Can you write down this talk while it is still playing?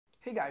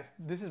Hey guys,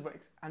 this is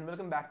Rex and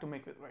welcome back to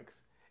Make with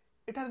Rex.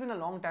 It has been a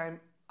long time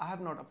I have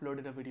not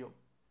uploaded a video.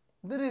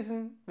 The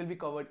reason will be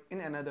covered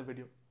in another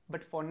video,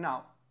 but for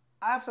now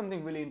I have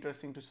something really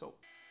interesting to show.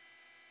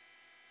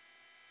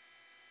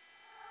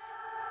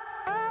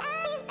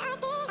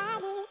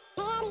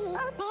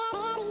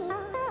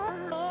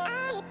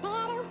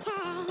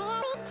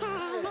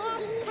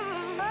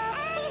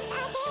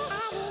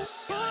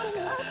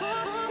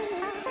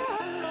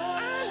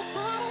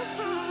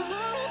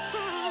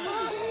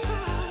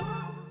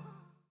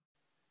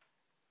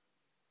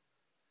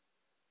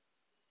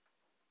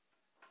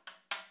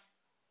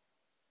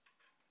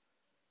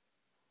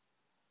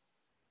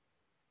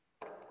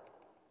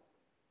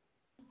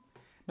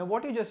 Now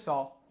what you just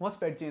saw was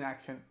PETG in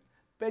action.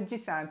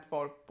 PETG stands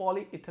for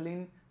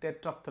polyethylene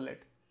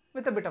terephthalate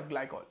with a bit of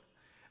glycol.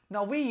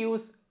 Now we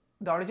use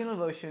the original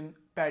version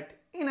PET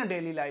in our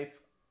daily life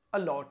a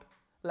lot,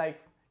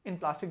 like in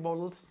plastic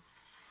bottles,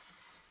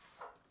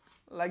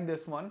 like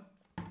this one,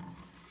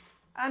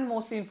 and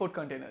mostly in food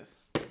containers,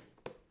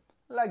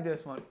 like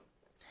this one.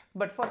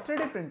 But for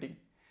 3D printing,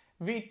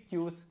 we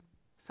use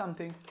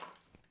something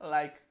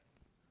like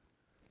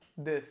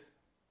this.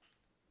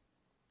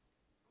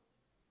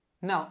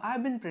 Now I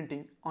have been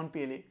printing on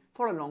PLA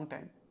for a long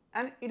time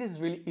and it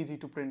is really easy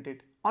to print it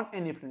on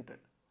any printer,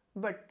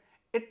 but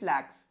it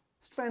lacks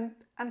strength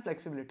and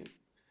flexibility,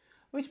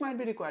 which might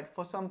be required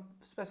for some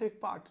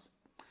specific parts.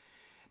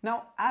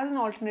 Now as an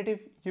alternative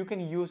you can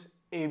use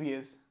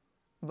ABS,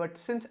 but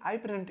since I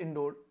print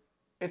indoor,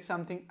 it's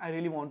something I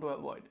really want to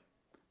avoid.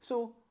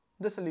 So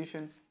the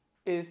solution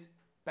is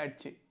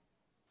PETG.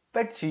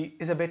 PETG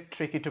is a bit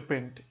tricky to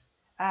print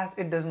as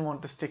it doesn't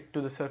want to stick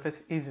to the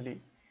surface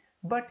easily,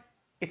 but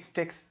it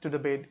sticks to the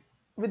bed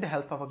with the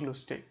help of a glue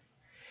stick.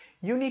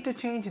 You need to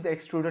change the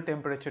extruder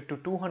temperature to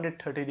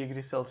 230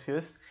 degrees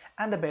Celsius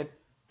and the bed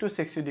to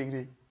 60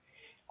 degrees.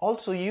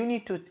 Also, you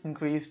need to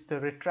increase the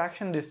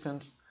retraction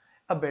distance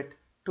a bit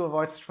to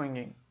avoid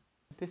stringing.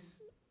 This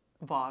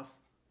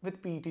vase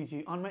with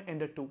PETG on my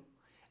ender too,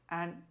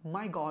 and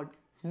my god,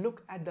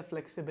 look at the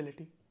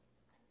flexibility.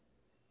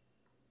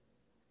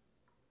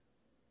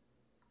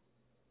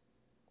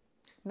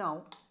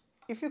 Now,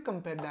 if you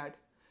compare that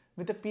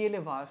with a PLA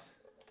vase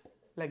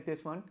like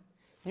this one,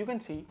 you can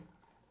see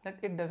that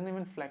it doesn't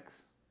even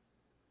flex.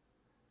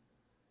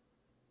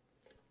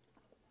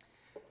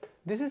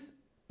 This is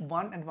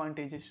one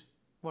advantage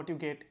what you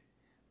get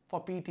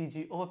for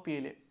PETG over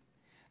PLA.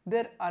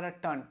 There are a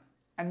ton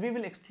and we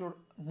will explore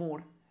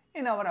more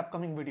in our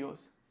upcoming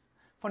videos.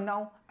 For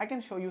now, I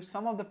can show you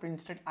some of the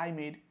prints that I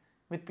made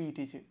with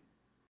PETG.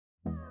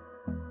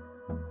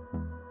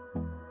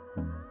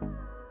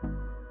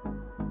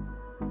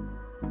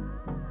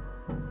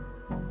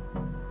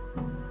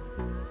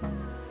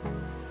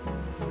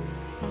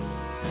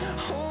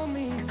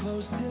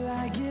 Till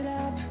I get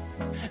up,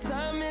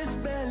 time is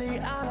barely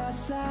on our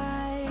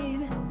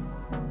side.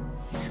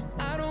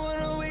 I don't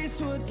wanna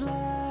waste what's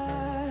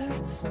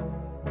left.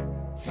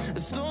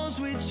 The storms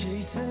we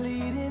chase are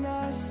leading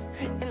us,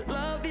 and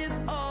love is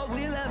all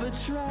we'll ever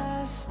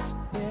trust.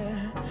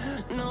 Yeah,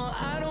 no,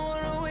 I don't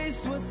wanna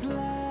waste what's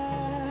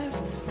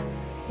left.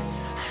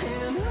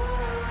 And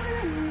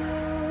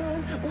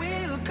on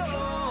we'll go.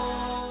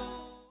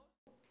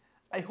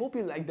 I hope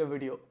you liked the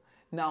video.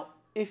 Now,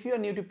 if you are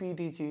new to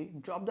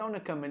PETG, drop down a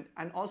comment,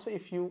 and also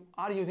if you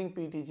are using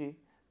PETG,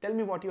 tell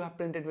me what you have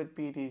printed with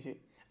PETG.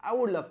 I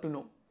would love to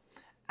know.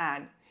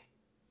 And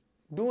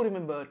do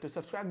remember to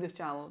subscribe this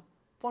channel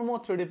for more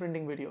 3D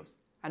printing videos.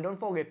 And don't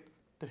forget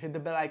to hit the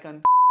bell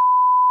icon.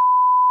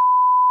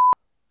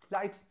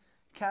 Lights,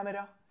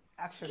 camera,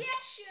 action.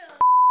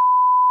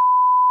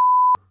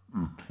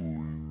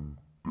 Polyethylene,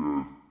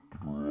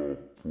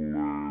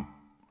 terephthalate,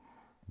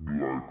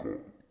 glycol.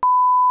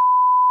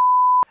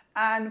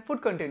 And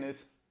food containers.